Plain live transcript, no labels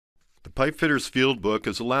The Pipefitter's Field Book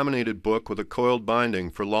is a laminated book with a coiled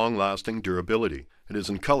binding for long-lasting durability. It is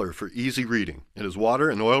in color for easy reading. It is water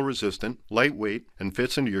and oil resistant, lightweight, and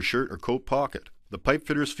fits into your shirt or coat pocket. The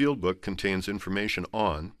Pipefitter's Field Book contains information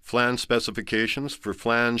on flange specifications for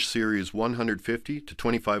flange series 150 to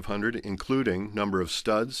 2500, including number of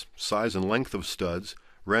studs, size and length of studs,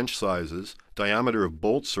 wrench sizes, diameter of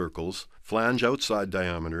bolt circles, flange outside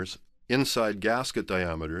diameters, inside gasket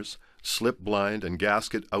diameters, slip blind and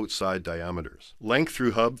gasket outside diameters, length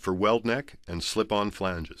through hub for weld neck and slip-on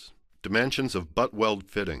flanges, dimensions of butt weld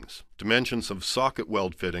fittings, dimensions of socket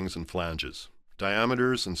weld fittings and flanges,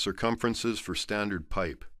 diameters and circumferences for standard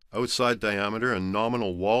pipe, outside diameter and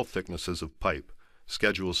nominal wall thicknesses of pipe,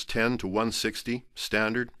 schedules 10 to 160,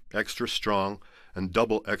 standard, extra strong, and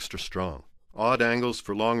double extra strong, odd angles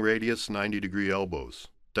for long radius 90-degree elbows,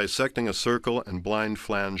 dissecting a circle and blind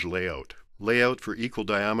flange layout, layout for equal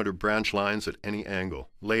diameter branch lines at any angle,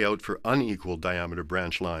 layout for unequal diameter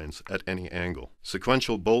branch lines at any angle,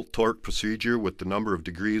 sequential bolt torque procedure with the number of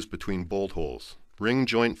degrees between bolt holes, ring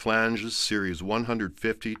joint flanges series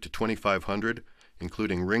 150 to 2500,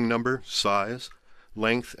 including ring number, size,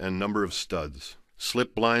 length, and number of studs,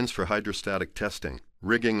 slip blinds for hydrostatic testing,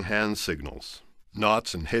 rigging hand signals,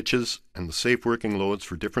 knots and hitches, and the safe working loads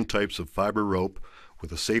for different types of fiber rope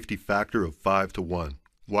with a safety factor of 5 to 1.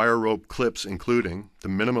 Wire rope clips including the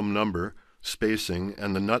minimum number, spacing,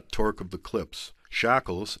 and the nut torque of the clips,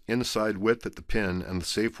 shackles, inside width at the pin, and the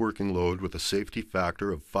safe working load with a safety factor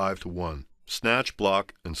of 5 to 1. Snatch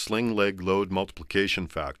block and sling leg load multiplication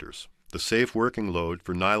factors, the safe working load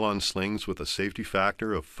for nylon slings with a safety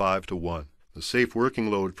factor of 5 to 1. The safe working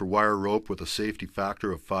load for wire rope with a safety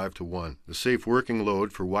factor of 5 to 1. The safe working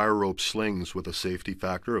load for wire rope slings with a safety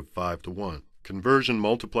factor of 5 to 1. Conversion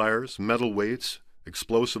multipliers, metal weights,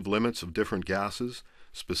 explosive limits of different gases,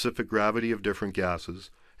 specific gravity of different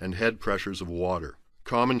gases, and head pressures of water.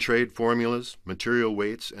 Common trade formulas, material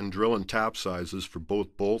weights, and drill and tap sizes for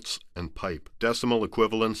both bolts and pipe. Decimal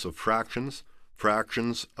equivalents of fractions,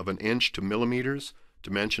 fractions of an inch to millimeters,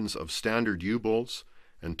 dimensions of standard U-bolts,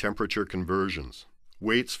 and temperature conversions.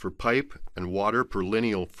 Weights for pipe and water per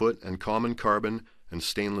lineal foot and common carbon and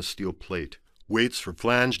stainless steel plate. Weights for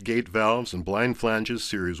flanged gate valves and blind flanges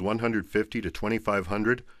series 150 to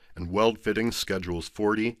 2500 and weld fittings schedules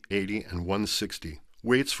 40, 80, and 160.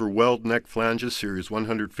 Weights for weld neck flanges series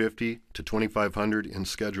 150 to 2500 in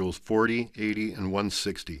schedules 40, 80, and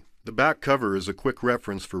 160. The back cover is a quick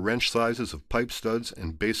reference for wrench sizes of pipe studs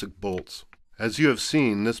and basic bolts. As you have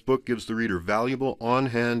seen, this book gives the reader valuable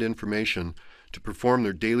on-hand information to perform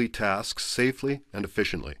their daily tasks safely and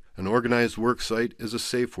efficiently. An organized work site is a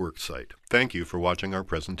safe work site. Thank you for watching our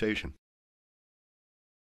presentation.